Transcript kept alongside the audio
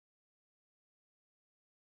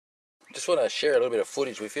just want to share a little bit of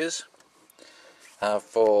footage with you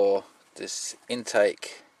for this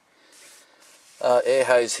intake air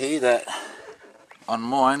hose here that on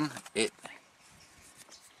mine it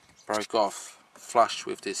broke off flush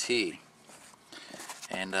with this here,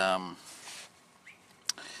 and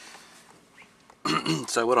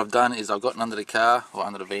so what I've done is I've gotten under the car or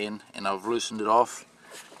under the van and I've loosened it off,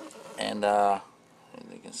 and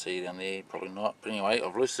you can see down there, probably not, but anyway,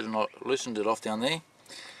 I've loosened it off down there,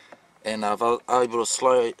 and I've able to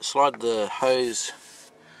slide the hose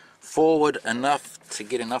forward enough to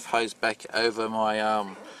get enough hose back over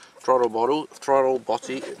my throttle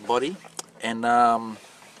body, and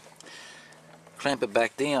clamp it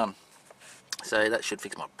back down. So that should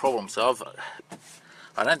fix my problem. So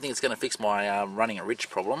I don't think it's going to fix my running a rich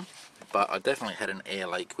problem, but I definitely had an air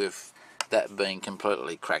leak with that being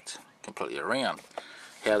completely cracked, completely around.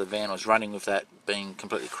 How the van was running with that being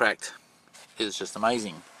completely cracked is just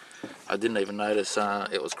amazing. I didn't even notice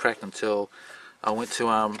it was cracked until I went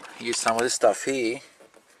to use some of this stuff here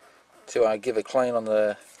to give a clean on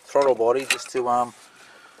the throttle body, just to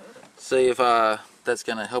see if that's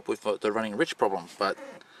going to help with the running rich problem. But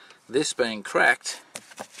this being cracked,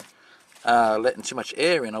 letting too much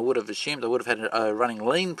air in, I would have assumed I would have had a running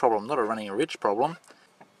lean problem, not a running rich problem.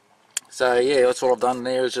 So yeah, that's all I've done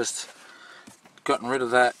there, is just gotten rid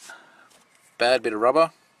of that bad bit of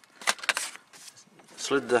rubber,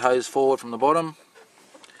 slid the hose forward from the bottom,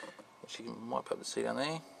 which you might be able to see down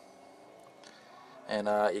there, and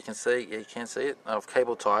you can see it. I've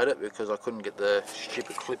cable tied it because I couldn't get the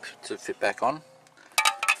stupid clip to fit back on.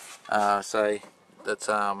 So that's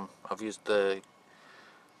I've used the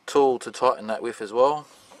tool to tighten that with as well.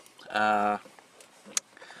 So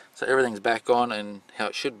everything's back on and how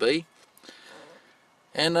it should be.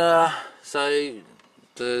 And so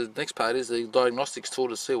the next part is the diagnostics tool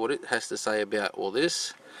to see what it has to say about all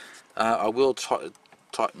this. I will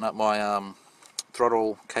tighten up my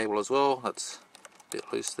throttle cable as well. That's a bit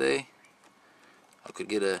loose there. I could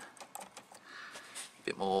get a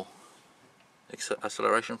bit more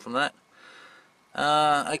acceleration from that.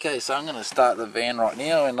 Okay, so I'm going to start the van right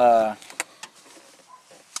now, and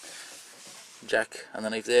Jack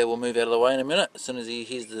underneath there will move out of the way in a minute as soon as he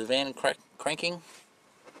hears the van cranking.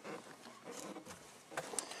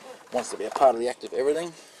 Wants to be a part of the act of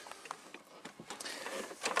everything.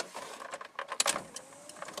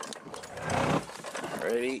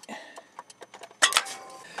 Ready.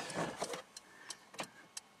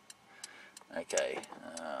 Okay,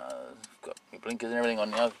 got my blinkers and everything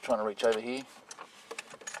on now, trying to reach over here.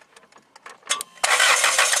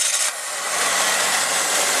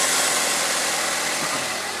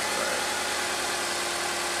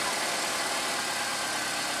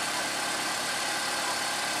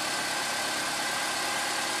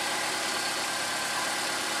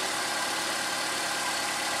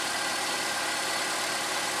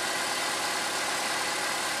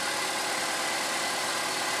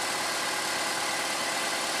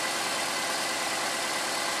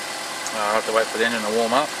 I'll have to wait for the engine to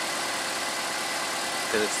warm up,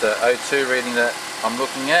 because it's the O2 reading that I'm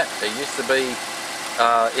looking at. It used to be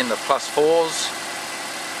in the +4s,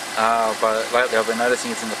 but lately I've been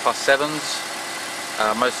noticing it's in the +7s.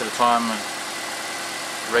 Most of the time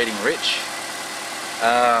reading rich,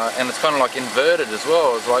 and it's kind of like inverted as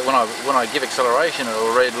well. It's like when I give acceleration it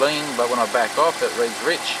will read lean, but when I back off it reads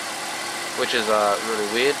rich, which is really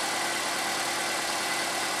weird.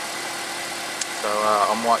 So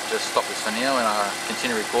I might just stop this for now and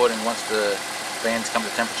continue recording once the vans come to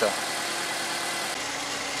temperature.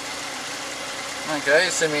 Okay,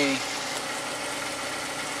 so my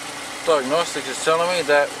diagnostics is telling me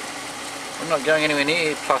that I'm not going anywhere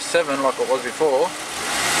near +7 like it was before.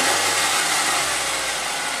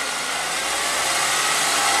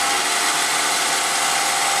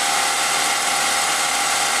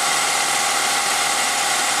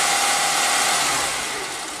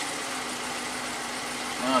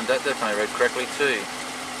 That definitely read correctly too.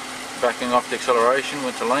 Backing off the acceleration,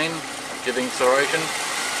 went to lean, giving acceleration,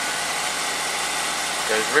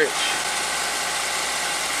 goes rich.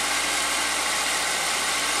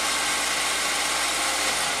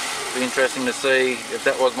 Be interesting to see if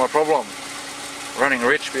that was my problem, running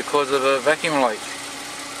rich because of a vacuum leak.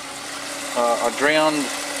 I drowned,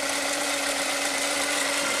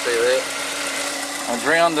 see there, I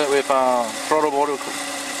drowned it with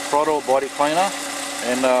throttle body cleaner,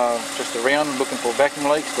 and just around looking for vacuum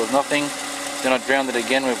leaks. There was nothing. Then I drowned it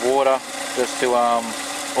again with water just to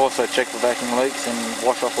also check for vacuum leaks and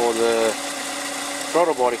wash off all the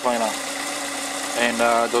throttle body cleaner. And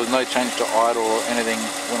there was no change to idle or anything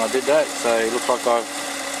when I did that, so it looks like I've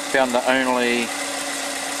found the only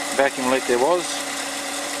vacuum leak there was.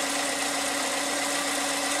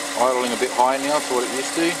 Idling a bit higher now to what it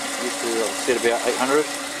used to. It used to set about 800,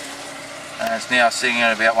 and it's now sitting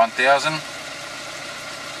at about 1000.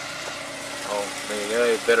 Oh, there you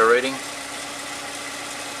go, better reading.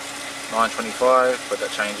 925, but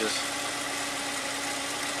that changes.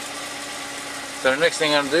 So the next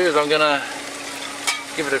thing I'm going to do is I'm going to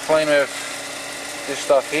give it a clean of this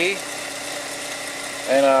stuff here,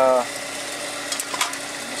 and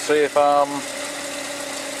see if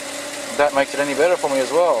that makes it any better for me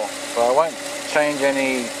as well. So I won't change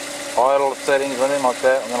any idle settings or anything like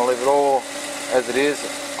that. I'm going to leave it all as it is.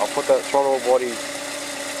 I'll put that throttle body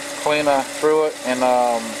cleaner through it, and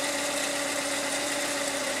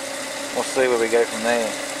we'll see where we go from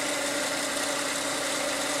there.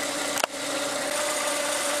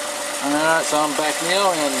 Alright, so I'm back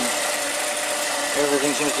now and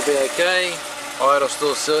everything seems to be okay. Idle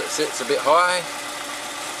still sits a bit high,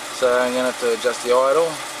 so I'm going to have to adjust the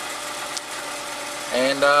idle.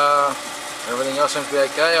 And everything else seems to be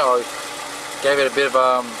okay. I gave it a bit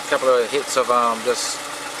of couple of hits of just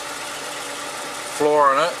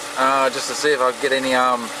floor on it, just to see if I could get any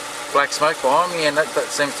black smoke behind me, and that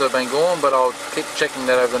seems to have been gone, but I'll keep checking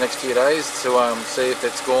that over the next few days to see if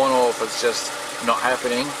it's gone or if it's just not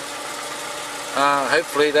happening.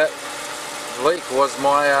 Hopefully that leak was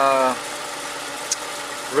my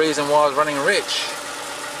reason why I was running rich.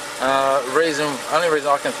 Only reason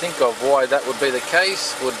I can think of why that would be the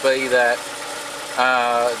case would be that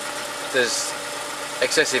there's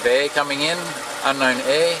excessive air coming in, unknown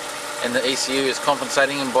air, and the ECU is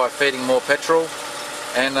compensating by feeding more petrol,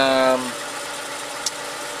 and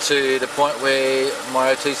to the point where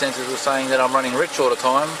my O2 sensors were saying that I'm running rich all the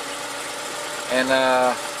time, and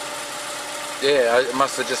yeah, it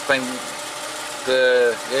must have just been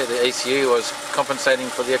the ECU was compensating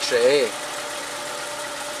for the extra air.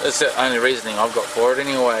 That's the only reasoning I've got for it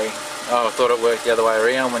anyway. I thought it worked the other way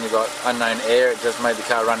around. When you got unknown air, it just made the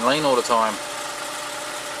car run lean all the time.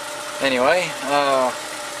 Anyway,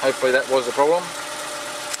 hopefully that was the problem.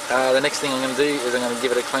 The next thing I'm going to do is I'm going to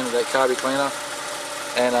give it a clean with that carby cleaner,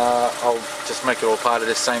 and I'll just make it all part of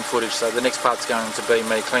this same footage. So the next part's going to be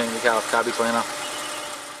me cleaning the car with carby cleaner,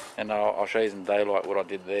 and I'll show you in daylight what I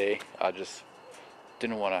did there. I just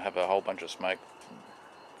didn't want to have a whole bunch of smoke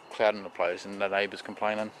clouding the place and the neighbours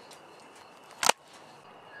complaining.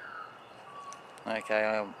 Okay,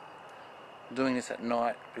 I'm doing this at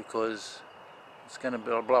night because it's going to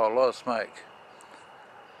blow a lot of smoke,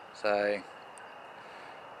 so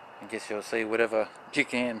I guess you'll see whatever you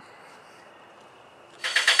can.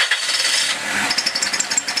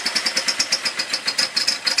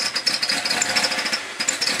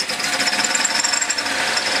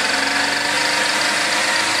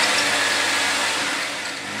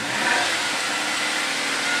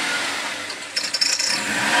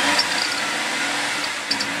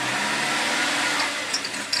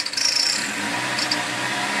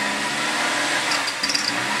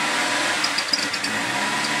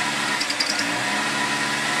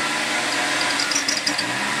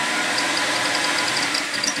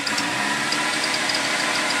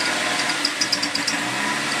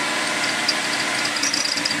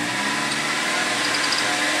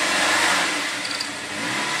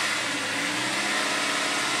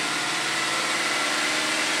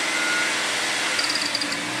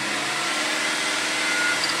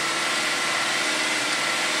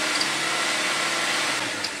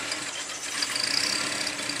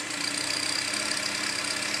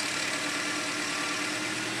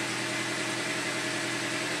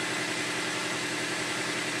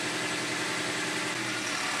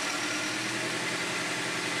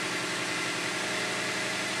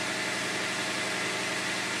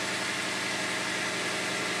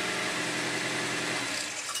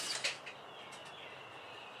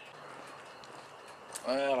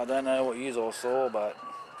 Well, I don't know what you all saw, but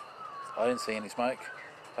I didn't see any smoke.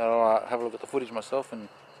 I'll have a look at the footage myself and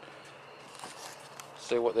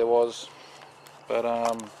see what there was. But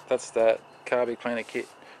that's that carby cleaner kit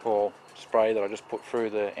or spray that I just put through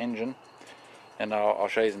the engine, and I'll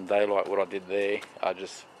show you in daylight what I did there. I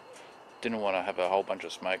just didn't want to have a whole bunch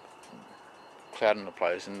of smoke clouding the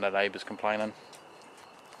place and the neighbours complaining.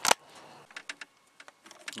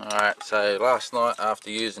 Alright, so last night after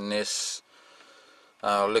using this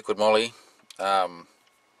liquid molly,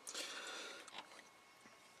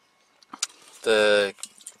 the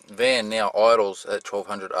van now idles at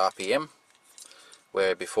 1200 RPM,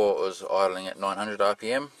 where before it was idling at 900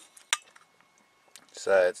 RPM.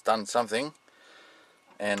 So it's done something,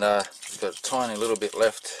 and it's got a tiny little bit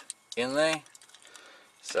left in there,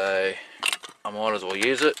 so I might as well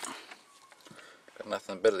use it. got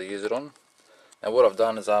nothing better to use it on. Now what I've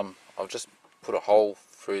done is I've just put a hole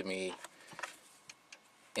through my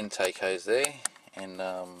intake hose there, and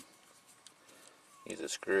use a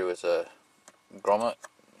screw as a grommet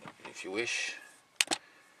if you wish,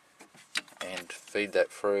 and feed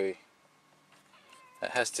that through.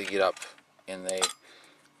 It has to get up in there,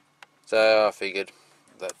 so I figured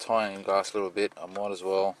that tiny glass little bit, I might as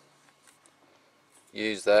well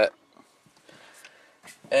use that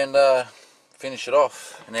and finish it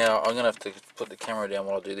off. Now I'm going to have to put the camera down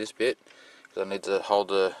while I do this bit, because I need to hold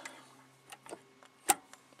the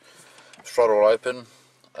throttle open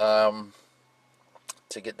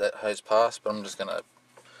to get that hose past, but I'm just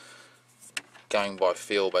going by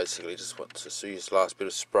feel basically. Just want to use the last bit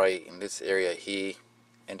of spray in this area here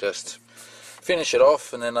and just finish it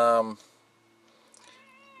off, and then I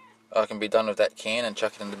can be done with that can and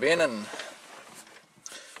chuck it in the bin and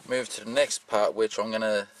move to the next part, which I'm going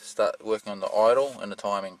to start working on the idle and the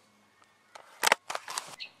timing.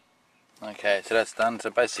 Okay, so that's done. So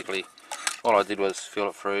basically all I did was feel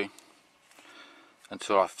it through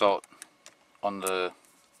until I felt on the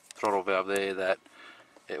throttle valve there that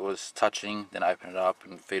it was touching, then open it up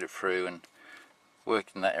and feed it through and work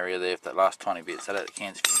in that area there for that last tiny bit. So that the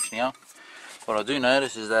can's finished now. What I do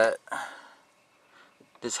notice is that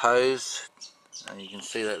this hose, and you can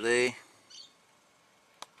see that there,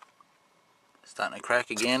 starting to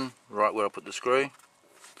crack again right where I put the screw.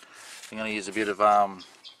 I'm going to use a bit of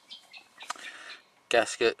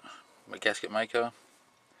gasket, my gasket maker,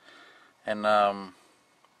 and I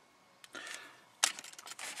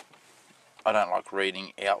don't like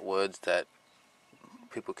reading out words that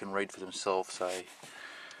people can read for themselves, so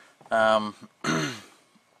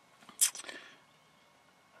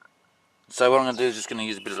so what I'm going to do is just going to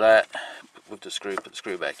use a bit of that with the screw, put the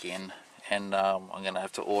screw back in, and I'm going to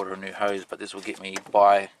have to order a new hose, but this will get me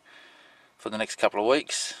by for the next couple of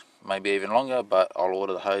weeks, maybe even longer, but I'll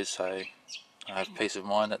order the hose so I have peace of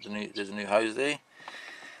mind that there's a new hose there.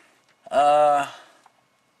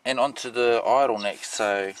 And onto the idle next,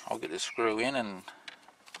 so I'll get the screw in and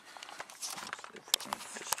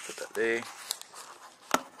just put that there.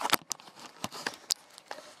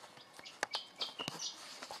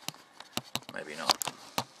 Maybe not.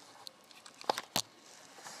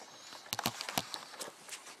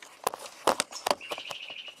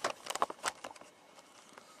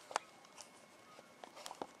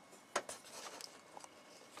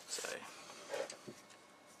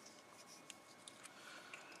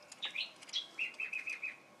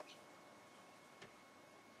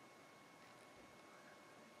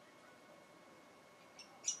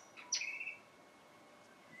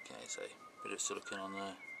 So a bit of silicone on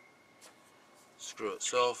the screw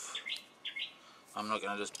itself. I'm not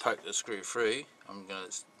going to just poke the screw through, I'm going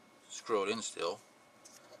to screw it in still.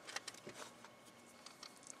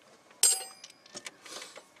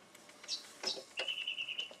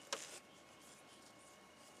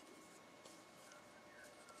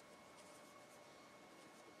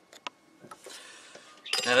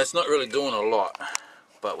 Now that's not really doing a lot,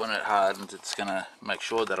 but when it hardens it's going to make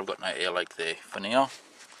sure that I've got no air leak there for now.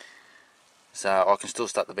 So I can still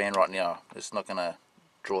start the van right now, it's not going to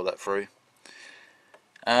draw that through.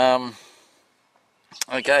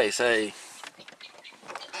 Okay, so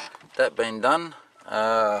that being done,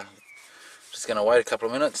 just going to wait a couple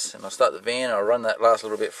of minutes and I'll start the van. I'll run that last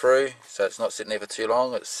little bit through so it's not sitting there for too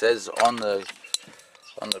long. It says on the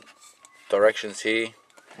directions here,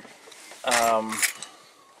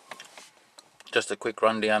 just a quick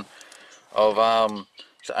rundown of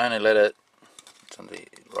so only let it, it's on the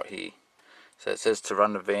right here, so it says to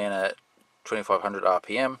run the van at 2500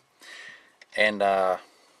 RPM and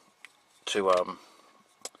to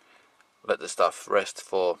let the stuff rest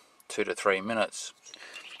for 2 to 3 minutes.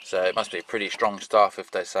 So it must be pretty strong stuff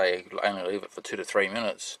if they say only leave it for 2 to 3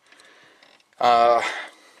 minutes. So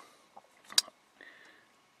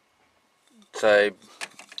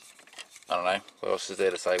I don't know what else is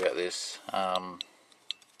there to say about this.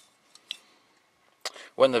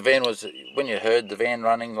 When you heard the van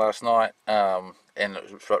running last night and it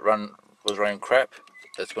was running crap,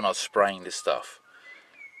 that's when I was spraying this stuff,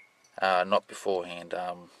 not beforehand.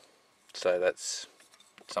 So that's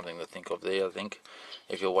something to think of there. I think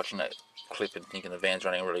if you're watching that clip and thinking the van's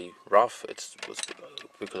running really rough, it was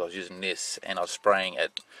because I was using this and I was spraying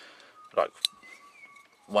at like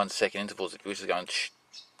 1 second intervals, which is going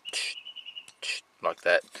like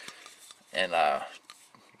that, and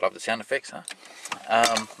love the sound effects, huh?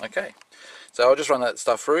 Okay, so I'll just run that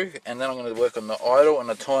stuff through and then I'm going to work on the idle and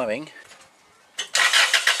the timing.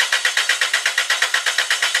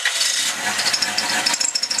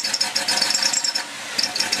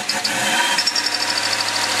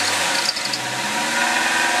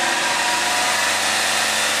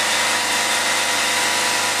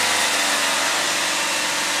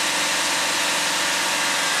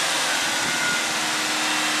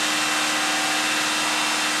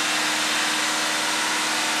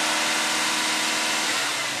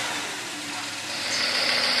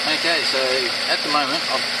 Okay, so at the moment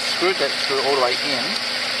I've screwed that screw all the way in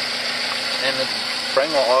and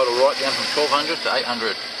bring my idle right down from 1200 to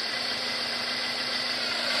 800.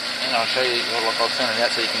 And I'll show you, I'll turn it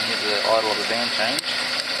out so you can hear the idle of the van change.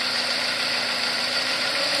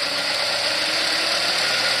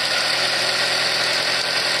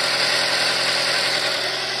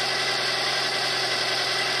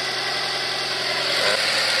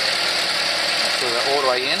 So that all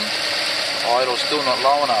the way in, the idle's still not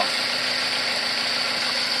low enough.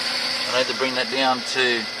 I need to bring that down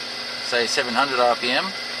to say 700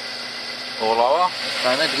 RPM or lower. So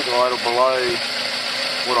I need to get the idle below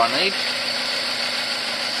what I need,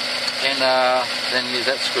 and then use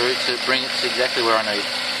that screw to bring it to exactly where I need.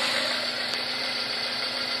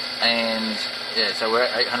 And yeah, so we're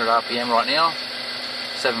at 800 RPM right now.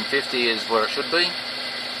 750 is where it should be.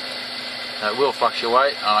 It will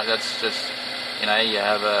fluctuate. That's just, you know, you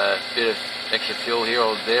have a bit of extra fuel here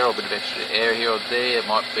or there, or a bit of extra air here or there. It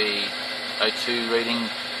might be O2 reading,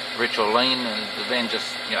 rich or lean, and the van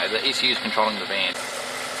just, you know, the ECU is controlling the van.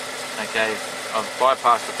 Okay, I've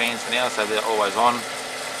bypassed the fans for now, so they're always on.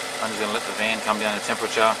 I'm just going to let the van come down in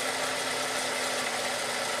temperature.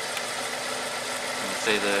 You can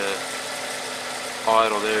see the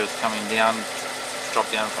idle there is coming down. It's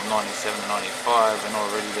dropped down from 97 to 95, and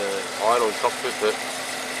already the idle has dropped with it.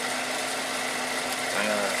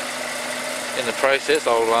 In the process,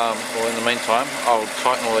 or in the meantime, I'll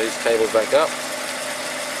tighten all these cables back up.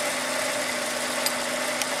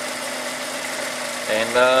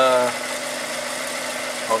 And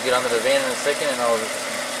I'll get under the van in a second and I'll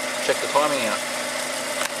check the timing out.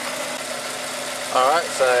 Alright,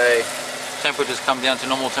 so temperature's come down to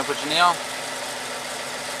normal temperature now.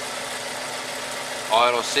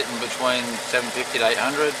 Idle sitting between 750 to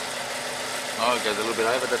 800. Oh, it goes a little bit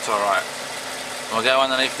over, that's alright. I'll go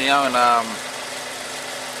underneath now, and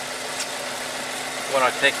when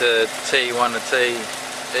I connect the T1 to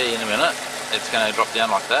TE in a minute, it's going to drop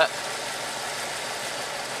down like that.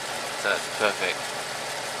 So that's perfect.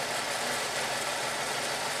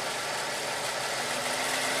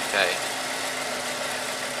 Okay.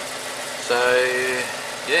 So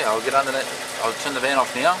yeah, I'll get under that. I'll turn the van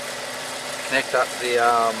off now. Connect up the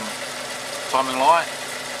timing light,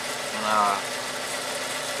 and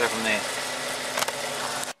go from there.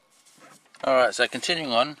 Alright, so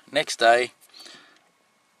continuing on, next day,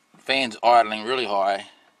 fan's idling really high,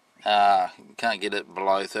 can't get it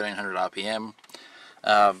below 1300 RPM,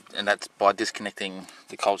 and that's by disconnecting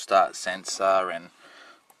the cold start sensor and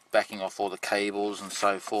backing off all the cables and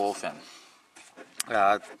so forth, and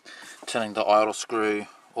turning the idle screw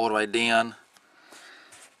all the way down,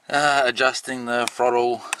 adjusting the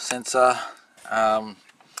throttle sensor,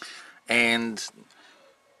 and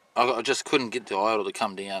I just couldn't get the idle to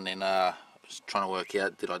come down, and was trying to work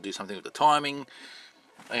out, did I do something with the timing?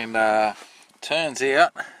 And turns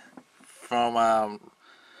out, from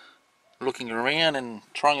looking around and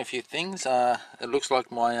trying a few things, it looks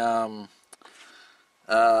like my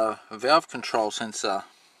valve control sensor,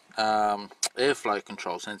 airflow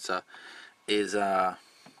control sensor is, no,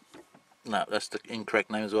 that's the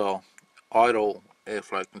incorrect name as well, idle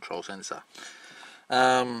airflow control sensor.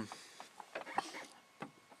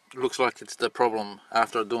 Looks like it's the problem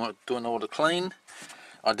after doing all the clean.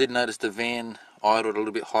 I did notice the van idled a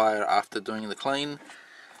little bit higher after doing the clean.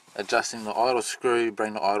 Adjusting the idle screw,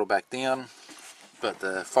 bring the idle back down, but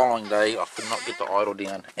the following day I could not get the idle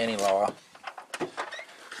down any lower.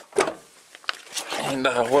 And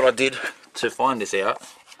what I did to find this out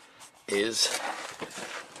is,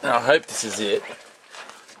 and I hope this is it,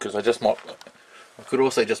 because I could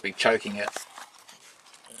also just be choking it.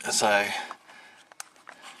 So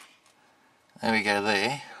there we go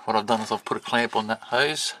there. What I've done is I've put a clamp on that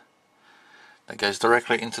hose that goes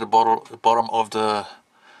directly into the bottom of the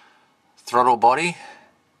throttle body,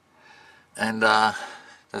 and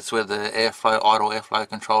that's where the idle airflow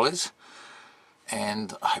control is.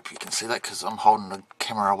 And I hope you can see that because I'm holding the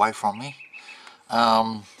camera away from me.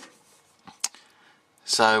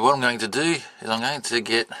 So what I'm going to do is I'm going to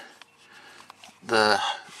get the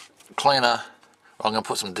cleaner. I'm going to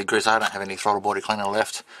put some degreaser. I don't have any throttle body cleaner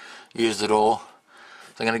left, used it all.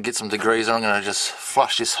 So I'm going to get some degreaser. I'm going to just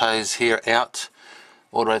flush this hose here out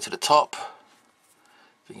all the way to the top.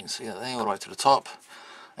 If you can see that there, all the way to the top.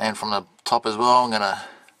 And from the top as well, I'm going to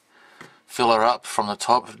fill her up from the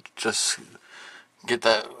top. Just get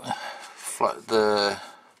that the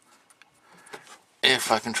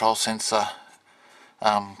airflow control sensor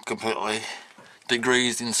completely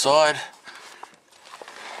degreased inside.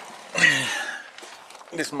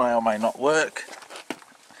 This may or may not work,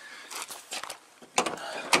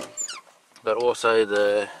 but also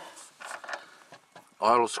the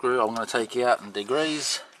idle screw I'm going to take out and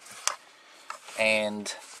degrease,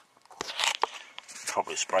 and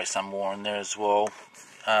probably spray some more in there as well.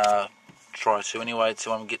 Try to anyway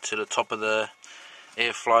to get to the top of the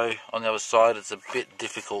airflow on the other side. It's a bit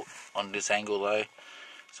difficult on this angle though,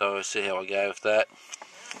 so we'll see how I go with that.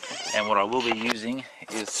 And what I will be using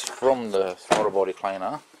is from the throttle body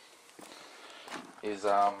cleaner is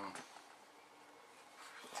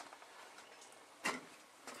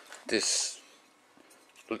this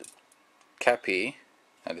cap here,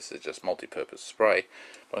 and this is just multi-purpose spray,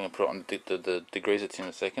 but I'm going to put it on the degreaser tin in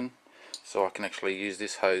a second, so I can actually use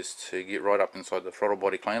this hose to get right up inside the throttle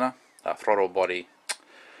body cleaner,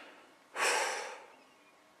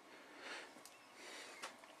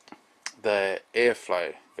 the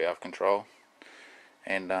airflow valve control,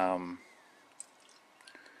 and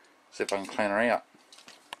see if I can clean her out.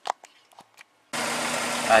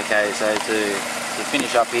 Okay, so to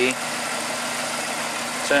finish up here,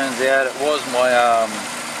 turns out it was my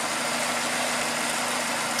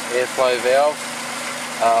airflow valve,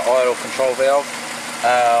 idle control valve.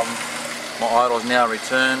 My idle is now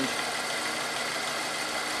returned.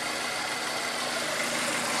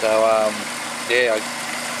 So yeah, I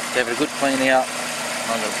gave it a good clean out.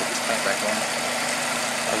 I'm going to put this paint back on.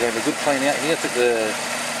 I gave it a good clean out here. Took the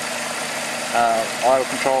idle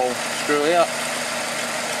control screw out.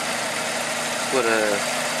 Put a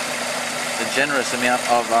generous amount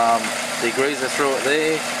of degreaser through it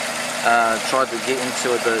there. Tried to get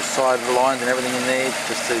into the side of the lines and everything in there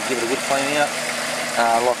just to give it a good clean out.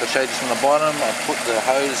 Like I showed you from the bottom, I put the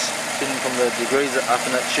hose fitting from the degreaser up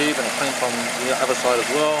in that tube and I cleaned from the other side as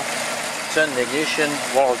well. Turned the ignition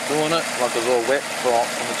while I was doing it, like it was all wet from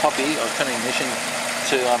the top here. I was turning the ignition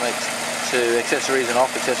to accessories and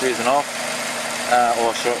off, or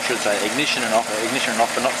I should say ignition and off,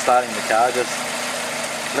 but not starting the car, just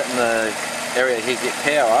letting the area here get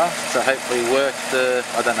power to hopefully work the,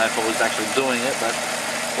 I don't know if I was actually doing it, but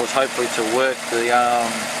was hopefully to work the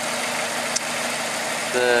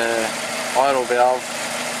idle valve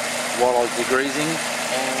while I was degreasing,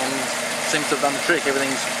 and seems to have done the trick.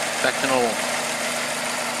 Everything's back to normal.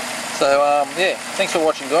 So yeah, thanks for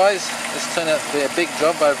watching guys. This turned out to be a big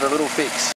job over a little fix.